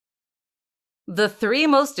The 3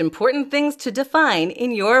 most important things to define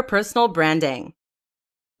in your personal branding.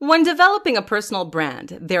 When developing a personal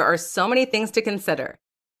brand, there are so many things to consider.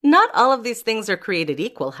 Not all of these things are created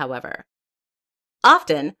equal, however.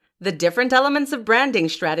 Often, the different elements of branding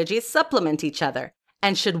strategies supplement each other,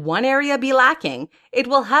 and should one area be lacking, it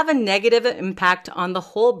will have a negative impact on the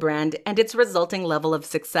whole brand and its resulting level of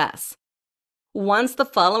success. Once the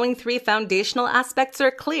following 3 foundational aspects are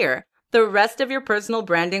clear, the rest of your personal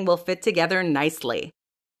branding will fit together nicely.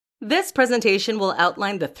 This presentation will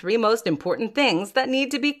outline the 3 most important things that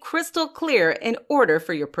need to be crystal clear in order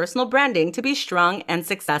for your personal branding to be strong and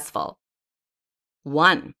successful.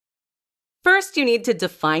 1. First, you need to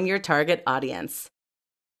define your target audience.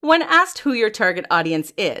 When asked who your target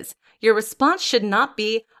audience is, your response should not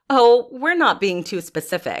be, "Oh, we're not being too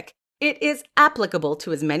specific." It is applicable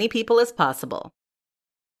to as many people as possible.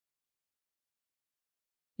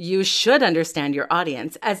 You should understand your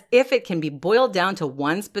audience as if it can be boiled down to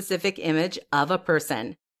one specific image of a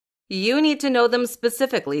person. You need to know them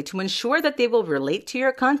specifically to ensure that they will relate to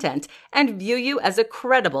your content and view you as a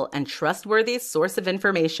credible and trustworthy source of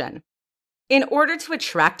information. In order to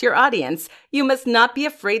attract your audience, you must not be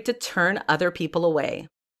afraid to turn other people away.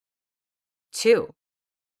 2.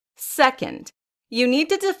 Second, you need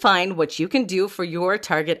to define what you can do for your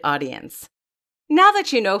target audience. Now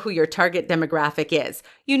that you know who your target demographic is,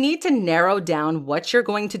 you need to narrow down what you're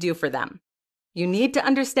going to do for them. You need to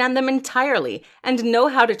understand them entirely and know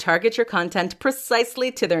how to target your content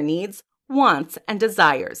precisely to their needs, wants, and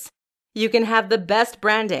desires. You can have the best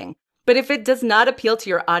branding, but if it does not appeal to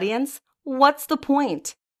your audience, what's the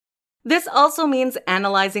point? This also means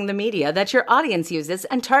analyzing the media that your audience uses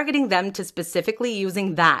and targeting them to specifically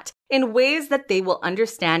using that in ways that they will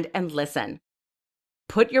understand and listen.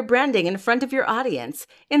 Put your branding in front of your audience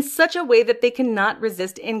in such a way that they cannot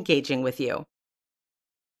resist engaging with you.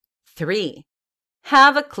 3.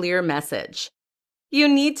 Have a clear message. You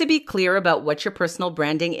need to be clear about what your personal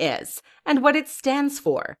branding is and what it stands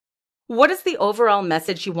for. What is the overall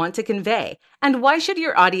message you want to convey, and why should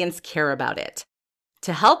your audience care about it?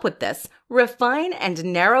 To help with this, refine and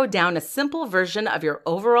narrow down a simple version of your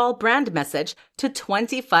overall brand message to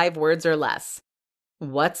 25 words or less.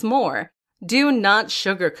 What's more, do not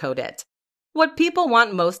sugarcoat it. What people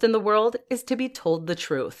want most in the world is to be told the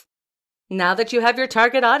truth. Now that you have your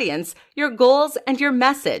target audience, your goals, and your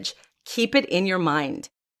message, keep it in your mind.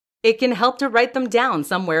 It can help to write them down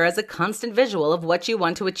somewhere as a constant visual of what you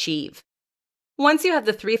want to achieve. Once you have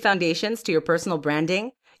the 3 foundations to your personal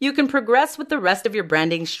branding, you can progress with the rest of your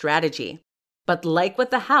branding strategy. But like with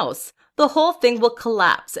the house, the whole thing will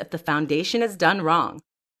collapse if the foundation is done wrong.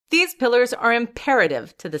 These pillars are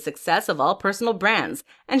imperative to the success of all personal brands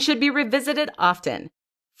and should be revisited often.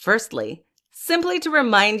 Firstly, simply to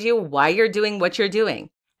remind you why you're doing what you're doing,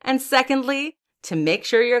 and secondly, to make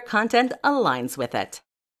sure your content aligns with it.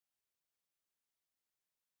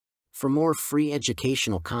 For more free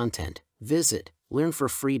educational content, visit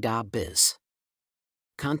learnforfree.biz.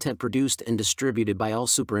 Content produced and distributed by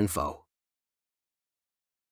AllSuperInfo.